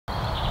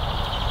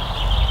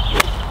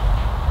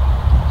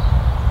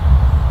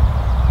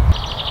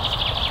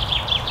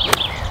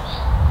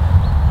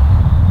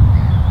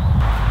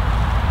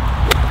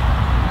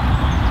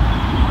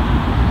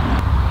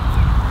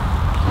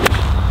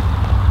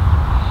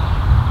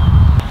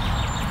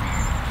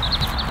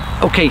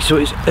Okay, so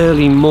it's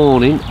early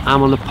morning.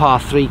 I'm on the par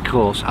 3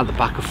 course at the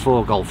back of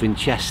 4 Golf in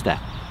Chester.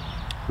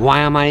 Why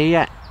am I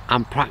here?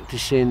 I'm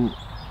practicing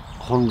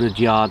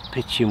 100-yard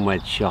pitching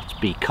wedge shots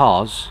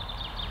because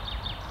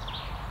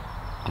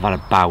I've had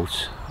a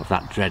bout of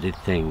that dreaded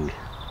thing.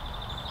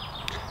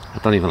 I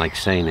don't even like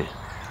saying it.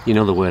 You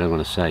know the word I'm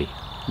going to say.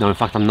 No, in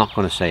fact, I'm not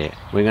going to say it.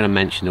 We're going to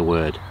mention the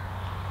word.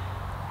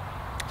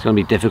 It's going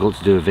to be difficult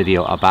to do a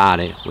video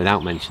about it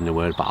without mentioning the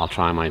word, but I'll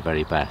try my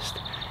very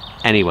best.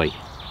 Anyway,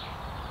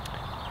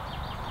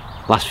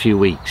 last few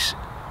weeks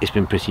it's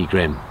been pretty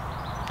grim.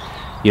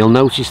 You'll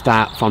notice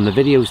that from the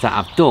videos that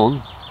I've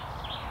done,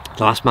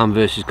 the last man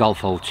versus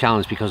golf hole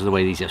challenge, because of the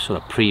way these are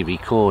sort of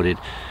pre-recorded,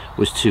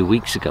 was 2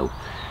 weeks ago,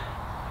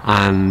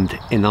 and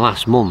in the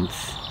last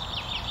month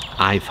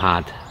I've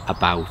had a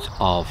bout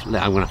of, I'm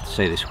going to have to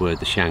say this word,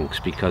 the shanks,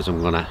 because I'm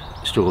going to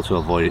struggle to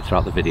avoid it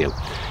throughout the video,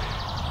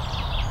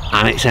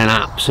 and it's an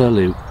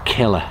absolute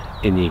killer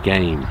in your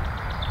game.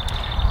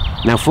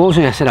 Now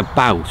fortunately I said a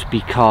bout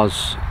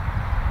because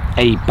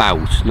a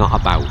bout,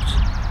 not a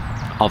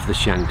bout of the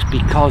shanks,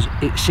 because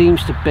it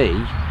seems to be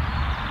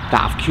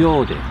that I've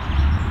cured it,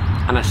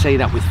 and I say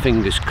that with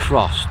fingers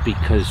crossed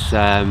because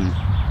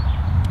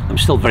I'm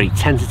still very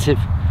tentative,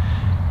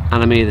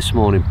 and I'm here this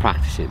morning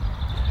practicing.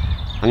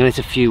 I'm going to hit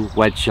a few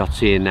wedge shots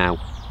here now.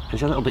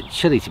 It's a little bit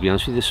chilly, to be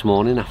honest with you, this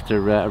morning after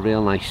a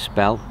real nice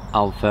spell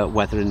of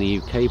weather in the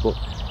UK, but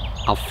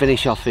I'll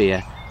finish off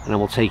here and then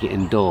we'll take it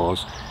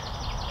indoors.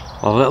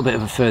 We'll have a little bit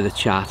of a further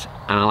chat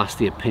and I'll ask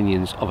the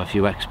opinions of a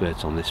few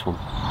experts on this one.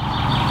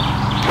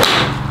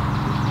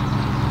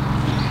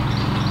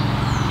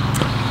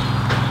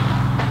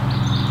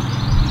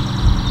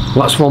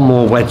 Well, that's one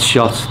more wedge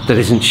shot that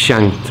isn't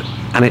shanked,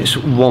 and it's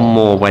one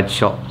more wedge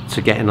shot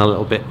to getting a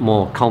little bit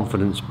more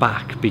confidence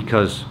back,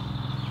 because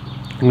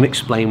I'm going to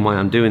explain why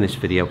I'm doing this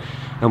video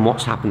and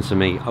what's happened to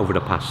me over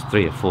the past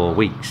 3 or 4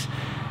 weeks.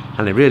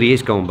 And it really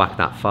is going back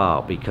that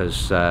far,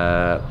 because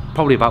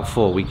probably about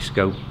 4 weeks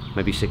ago,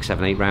 maybe 6,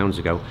 7, 8 rounds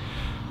ago,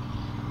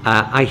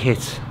 I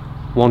hit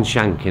one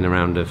shank in a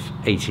round of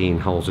 18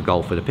 holes of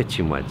golf with a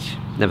pitching wedge.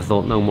 Never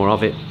thought no more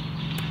of it,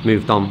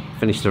 moved on,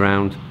 finished the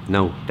round,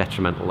 no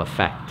detrimental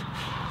effect.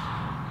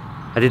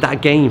 I did that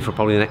again for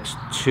probably the next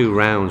 2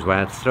 rounds, where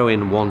I'd throw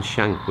in one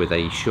shank with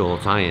a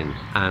short iron,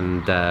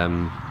 and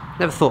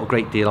never thought a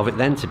great deal of it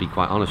then, to be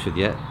quite honest with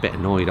you. A bit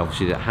annoyed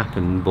obviously that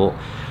happened, but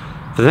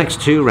for the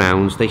next 2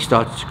 rounds they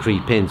started to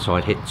creep in, so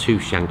I'd hit 2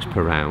 shanks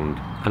per round,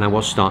 and I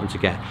was starting to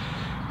get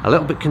a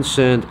little bit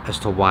concerned as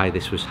to why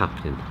this was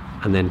happening.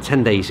 And then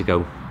 10 days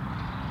ago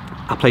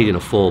I played in a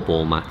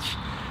 4-ball match,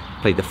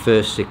 played the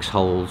first 6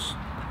 holes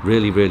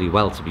really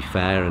well, to be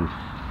fair, and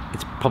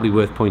it's probably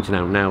worth pointing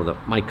out now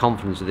that my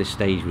confidence at this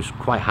stage was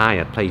quite high.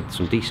 I'd played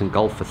some decent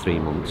golf for 3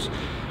 months,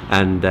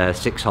 and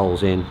 6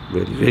 holes in,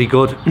 really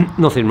good,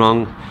 nothing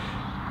wrong.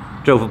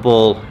 Drove a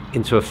ball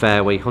into a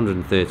fairway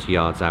 130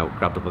 yards out,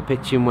 grabbed up a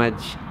pitching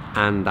wedge,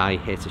 and I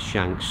hit a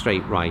shank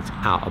straight right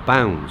out of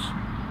bounds,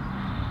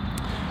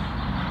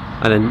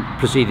 and then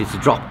proceeded to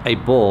drop a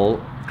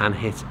ball and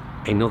hit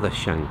another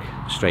shank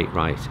straight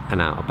right and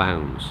out of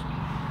bounds.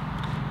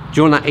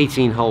 During that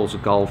 18 holes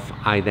of golf,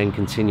 I then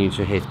continued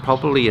to hit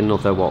probably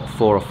another 4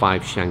 or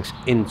 5 shanks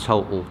in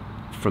total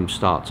from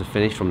start to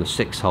finish, from the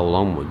 6th hole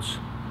onwards.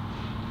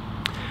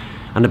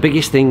 And the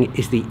biggest thing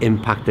is the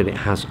impact that it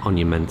has on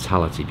your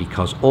mentality,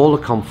 because all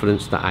the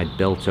confidence that I'd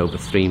built over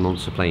 3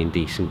 months of playing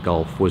decent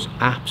golf was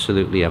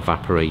absolutely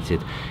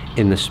evaporated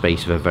in the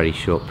space of a very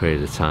short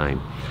period of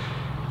time.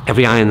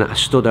 Every iron that I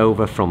stood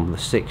over from the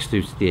 6th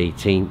through to the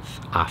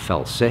 18th, I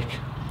felt sick.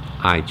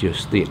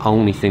 The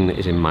only thing that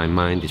is in my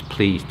mind is,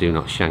 please do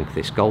not shank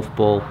this golf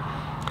ball.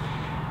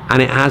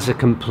 And it has a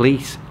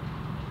complete,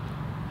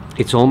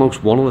 it's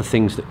almost one of the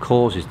things that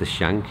causes the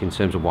shank, in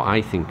terms of what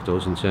I think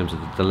does, in terms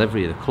of the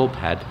delivery of the club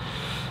head.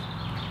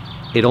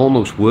 It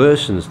almost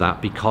worsens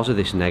that because of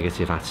this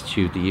negative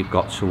attitude that you've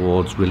got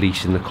towards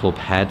releasing the club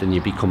head, and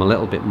you become a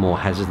little bit more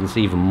hesitant,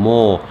 even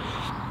more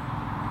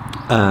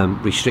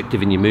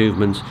restrictive in your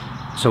movements.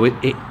 So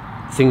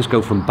things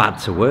go from bad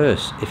to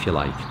worse, if you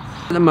like.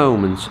 At the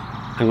moment,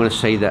 I'm going to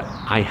say that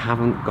I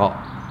haven't got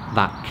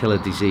that killer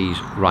disease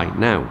right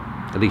now.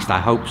 At least I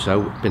hope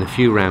so. Been a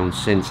few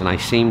rounds since, and I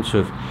seem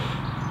to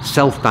have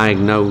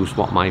self-diagnosed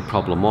what my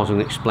problem was,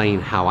 and explain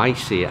how I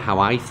see it, how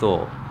I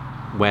thought,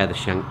 where the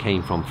shank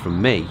came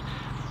from me,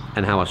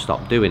 and how I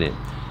stopped doing it.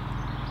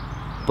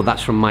 But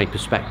that's from my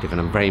perspective, and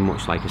I'm very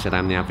much, like I said,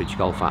 I'm the average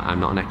golfer. I'm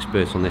not an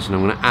expert on this, and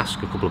I'm going to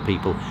ask a couple of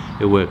people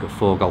who work at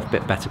 4Golf, a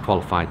bit better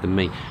qualified than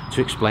me,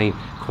 to explain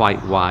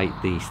quite why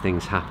these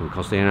things happen,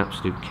 because they're an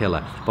absolute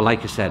killer. But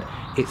like I said,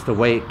 it's the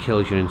way it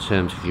kills you in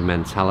terms of your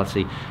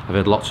mentality. I've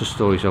heard lots of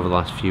stories over the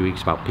last few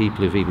weeks about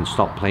people who've even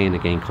stopped playing the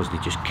game because they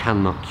just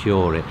cannot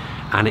cure it,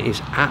 and it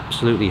is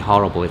absolutely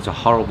horrible. It's a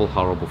horrible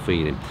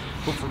feeling.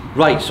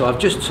 Right, so I've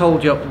just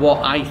told you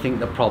what I think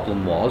the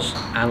problem was,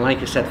 and like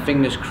I said,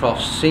 fingers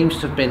crossed, seems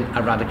to have been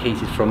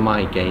eradicated from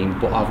my game.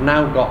 But I've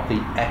now got the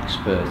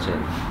expert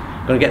in.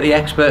 I'm going to get the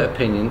expert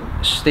opinion.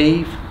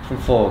 Steve from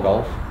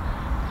 4Golf,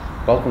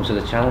 Welcome to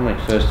the channel, mate.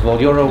 First of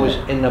all, you're always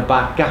in the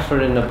back,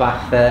 gaffer in the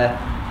back there.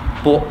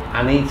 But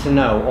I need to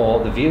know,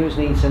 or the viewers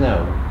need to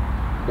know,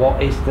 what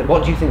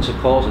do you think's the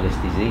cause of this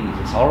disease?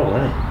 It's horrible,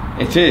 isn't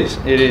it? It is.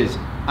 It is.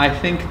 I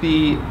think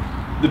the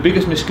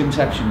biggest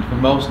misconception for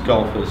most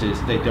golfers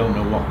is they don't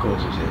know what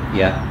causes it.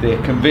 Yeah.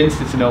 They're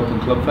convinced it's an open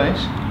club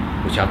face,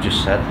 which I've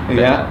just said.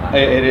 Yeah,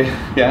 it is.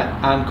 Yeah,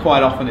 and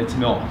quite often it's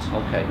not.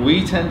 Okay.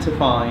 We tend to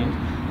find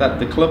that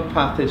the club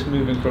path is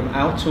moving from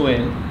out to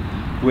in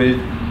with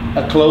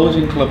a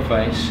closing club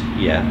face.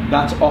 Yeah.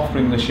 That's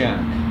offering the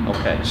shank.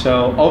 Okay.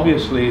 So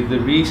obviously the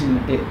reason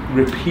it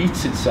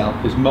repeats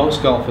itself is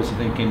most golfers are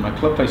thinking my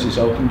club face is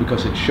open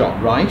because it's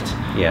shot right.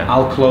 Yeah.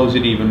 I'll close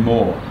it even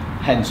more,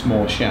 hence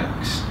more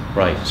shanks.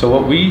 Right. So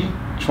what we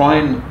try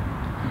and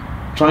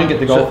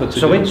get the golfer to do.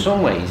 So in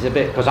some ways, a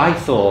bit, because I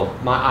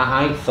thought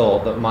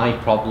that my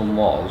problem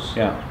was,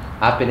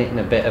 I've been hitting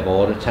a bit of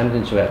order,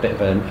 tending to hit a bit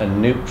of a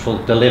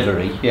neutral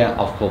delivery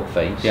of club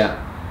face.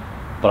 Yeah.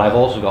 But I've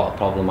also got a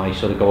problem. I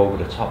sort of go over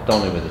the top,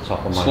 don't I, with the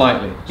top of my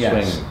slightly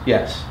swing.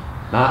 Yes.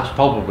 Now that's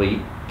probably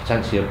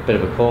potentially a bit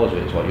of a cause of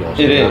it, is what you're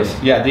saying. It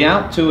is. Yeah. The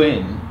out to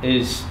in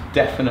is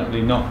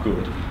definitely not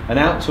good. An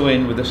out to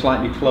in with a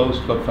slightly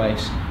closed club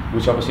face,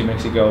 which obviously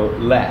makes it go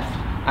left.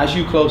 As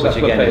you close that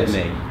club face,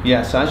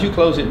 yes, as you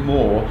close it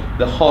more,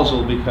 the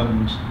hosel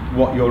becomes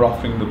what you're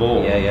offering the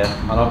ball. Yeah,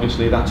 yeah. And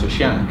obviously that's a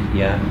shank.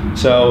 Yeah.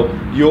 So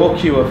your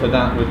cure for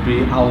that would be,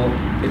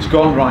 it's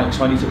gone right,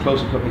 so I need to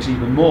close the club face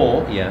even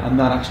more. Yeah. And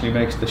that actually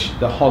makes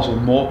the hosel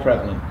more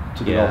prevalent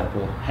to the golf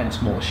ball,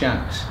 hence more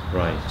shanks.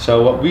 Right.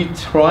 So what we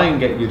try and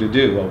get you to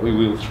do, what we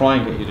will try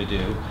and get you to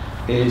do,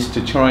 is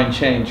to try and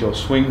change your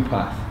swing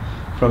path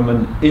from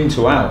an in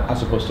to out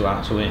as opposed to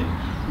out to in,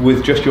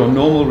 with just your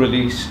normal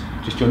release,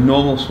 just your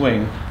normal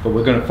swing, but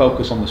we're going to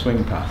focus on the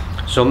swing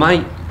path. So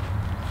my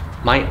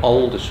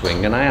older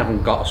swing, and I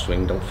haven't got a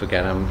swing, don't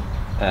forget, I'm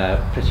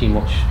pretty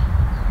much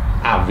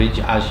average,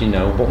 as you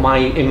know, but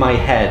in my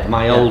head,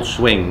 my old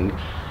swing,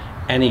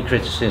 any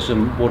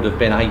criticism would have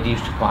been, I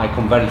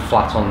come very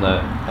flat on the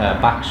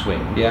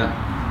backswing. Yeah.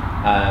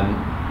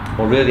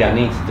 Well, really, I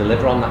need to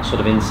deliver on that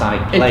sort of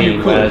inside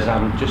plane, whereas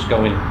I'm just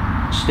going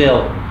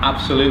still.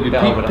 Absolutely.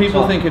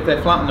 People think if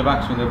they're flat on the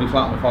backswing, they'll be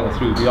flat on the follow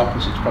through. The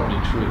opposite's probably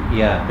true.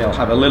 Yeah. They'll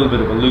have a little bit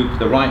of a loop.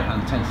 The right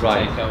hand tends to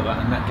take over,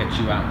 and that gets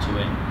you out to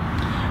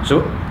in.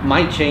 So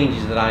my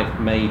changes that I've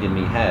made in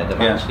my head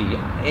have actually,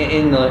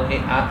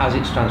 as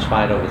it's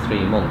transpired over 3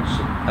 months,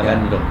 have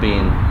ended up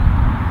being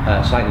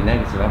slightly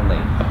negative, haven't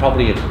they?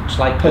 Probably a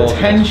slight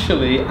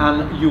potentially,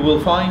 and you will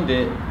find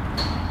it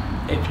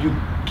if you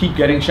keep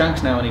getting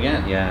shanks now and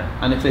again. Yeah.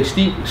 And if they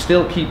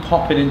still keep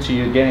popping into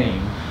your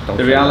game,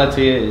 the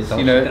reality is,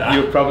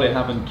 you probably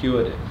haven't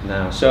cured it.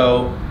 No.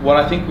 So what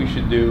I think we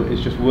should do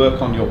is just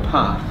work on your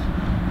path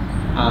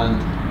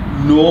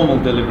and normal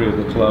delivery of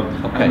the club,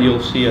 and you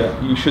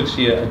should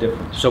see a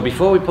difference. So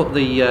before we put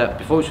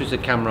before we switch the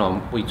camera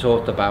on, we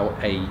talked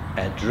about a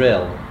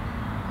drill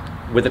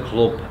with a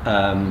club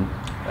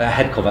a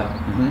head cover,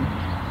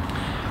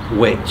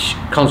 which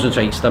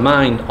concentrates the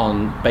mind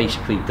on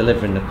basically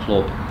delivering the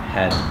club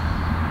head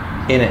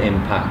in an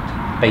impact.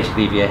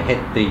 Basically, if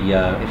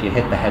you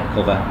hit the head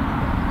cover,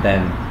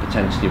 then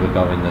potentially we're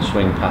going, the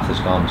swing path has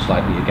gone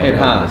slightly again. It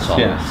has, the top.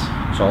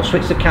 yes. So I'll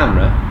switch the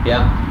camera.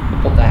 Yeah.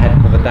 We'll put the head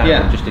cover down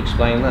and just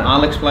explain that.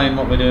 I'll explain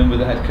what we're doing with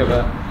the head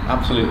cover.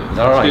 Absolutely. Is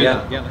that all right?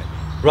 Yeah.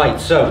 Right.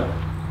 So,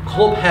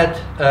 club head,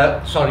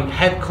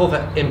 head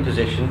cover in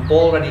position,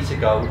 all ready to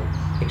go.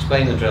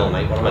 Explain the drill,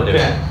 mate. What am I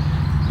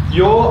doing?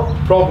 Your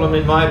problem,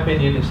 in my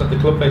opinion, is that the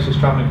club face is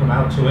travelling from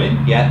out to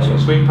in. Yeah. So the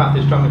swing path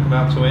is travelling from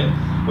out to in.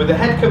 With the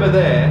head cover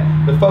there,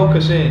 the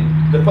focus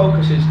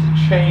is to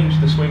change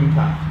the swing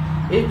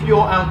path. If you're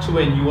out to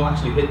in, you will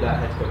actually hit that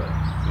head cover.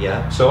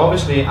 Yeah. So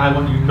obviously, I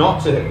want you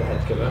not to hit the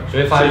head cover. So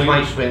if I was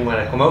my swing when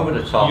I come over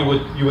the top,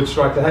 you would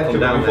strike the head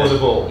cover before the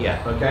ball.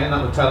 Yeah. Okay, and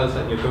that would tell us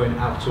that you're going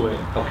out to in.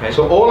 Okay.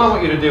 So all I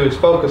want you to do is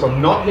focus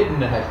on not hitting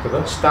the head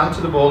cover. Stand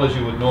to the ball as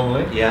you would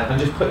normally. Yeah. And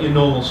just put your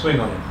normal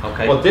swing on it.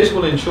 Okay. What this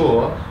will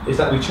ensure is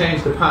that we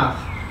change the path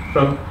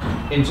from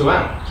in to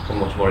out. Come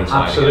much more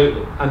inside.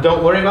 Absolutely. Again. And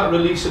don't worry about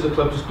release of the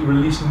club. Just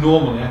release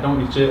normally. I don't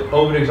need to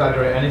over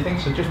exaggerate anything.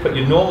 So just put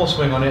your normal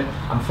swing on it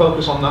and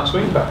focus on that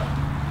swing path.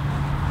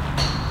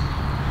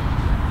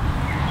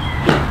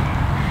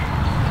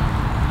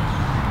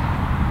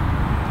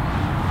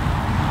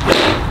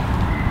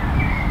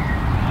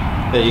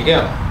 There you go.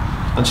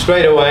 And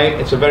straight away,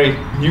 it's a very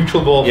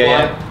neutral ball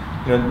flight.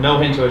 No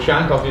hint of a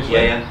shank, obviously.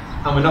 And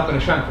we're not going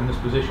to shank from this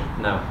position.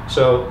 No.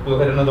 So we'll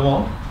hit another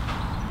one.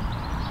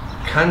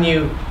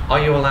 Are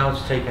you allowed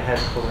to take a head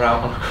cover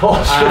out on a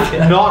course?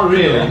 Not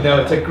really.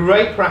 No, it's a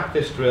great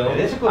practice drill. It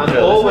is a good and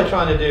drill. All we're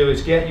trying to do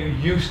is get you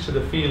used to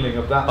the feeling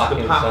of that's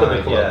the path of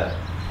the club.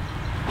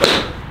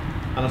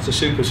 And it's a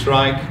super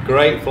strike,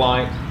 great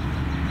flight.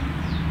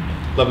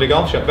 Lovely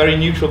golf shot. Very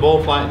neutral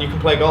ball flight, and you can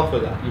play golf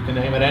with that. You can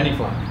aim at any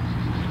flight.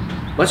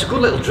 Well, it's a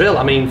good little drill.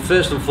 I mean,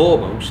 first and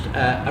foremost,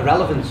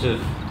 irrelevant of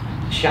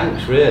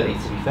shanks, really,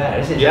 to be fair,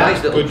 isn't it? It's a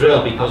nice little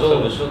drill because all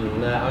of a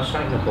sudden I was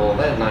striking the ball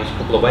there, nice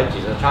couple of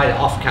wedges, and I tried it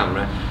off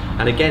camera,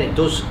 and again it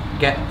does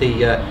get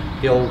the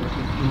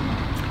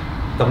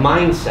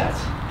mindset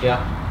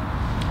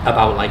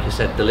about, like I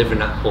said, delivering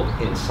that club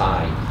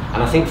inside.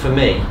 And I think for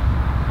me,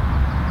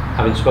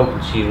 having spoken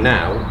to you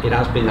now, it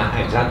has been that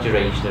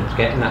exaggeration of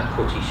getting that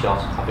cutty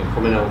shot. I've been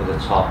coming over the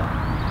top,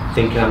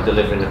 thinking I'm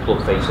delivering the club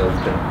face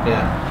open.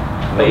 Yeah.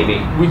 Maybe.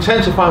 We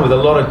tend to find with a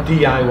lot of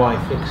DIY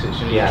fixes,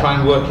 you try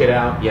and work it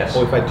out. Yes.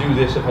 Or if I do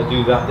this, if I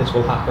do that, this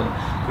will happen.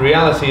 The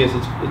reality is,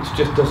 it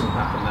just doesn't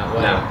happen that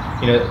way. No.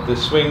 You know, the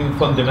swing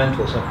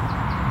fundamentals have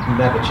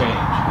never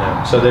changed.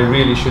 No. So they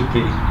really should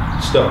be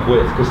stuck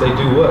with, because they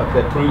do work.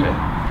 They're proven.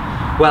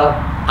 Well,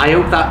 I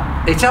hope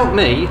that it's helped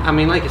me. I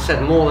mean, like I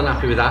said, more than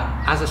happy with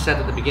that. As I said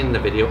at the beginning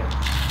of the video,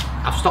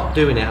 I've stopped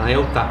doing it, and I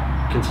hope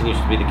that continues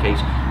to be the case.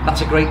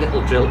 That's a great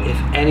little drill. If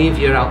any of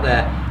you out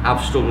there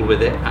have struggled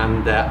with it,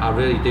 and I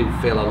really do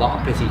feel a lot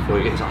of pity for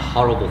you, it's a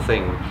horrible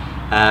thing.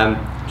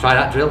 Try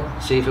that drill,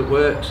 see if it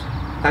works.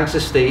 Thanks to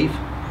Steve.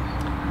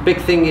 Big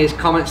thing is,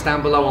 comments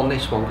down below on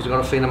this one, because I've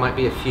got a feeling there might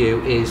be a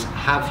few, is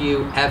have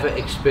you ever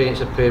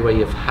experienced a period where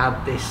you've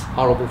had this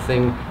horrible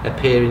thing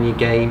appear in your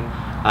game?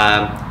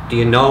 Do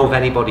you know of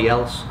anybody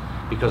else?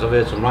 Because I've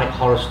heard some right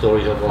horror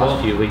stories over the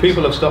last few weeks.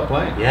 People have stopped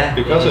playing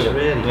because of it.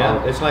 Really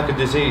horrible. It's like a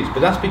disease,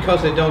 but that's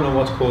because they don't know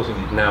what's causing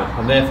it. No.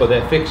 And therefore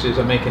their fixes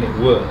are making it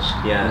worse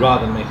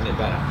rather than making it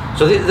better.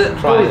 So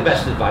probably the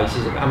best advice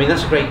is, I mean,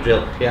 that's a great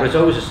drill, but it's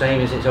always the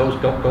same, is it's always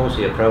go and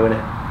see a pro in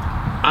it.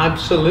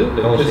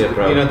 Absolutely, because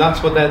you know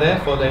that's what they're there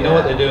for. They know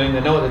what they're doing. They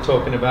know what they're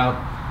talking about.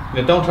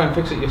 You know, don't try and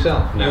fix it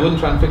yourself. No. You wouldn't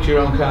try and fix your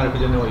own car if you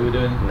didn't know what you were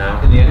doing in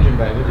No. the engine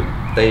bay, would you?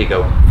 There you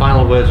go.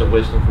 Final words of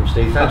wisdom from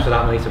Steve. Thanks for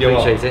that, mate. You're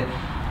Appreciate it.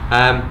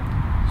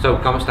 So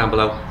comments down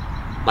below,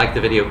 like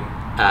the video,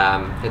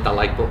 hit that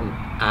like button,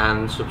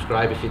 and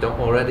subscribe if you don't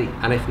already.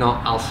 And if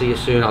not, I'll see you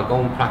soon. I'll go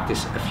and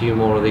practice a few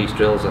more of these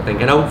drills, I think,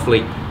 and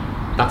hopefully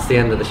that's the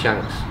end of the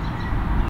Shanks.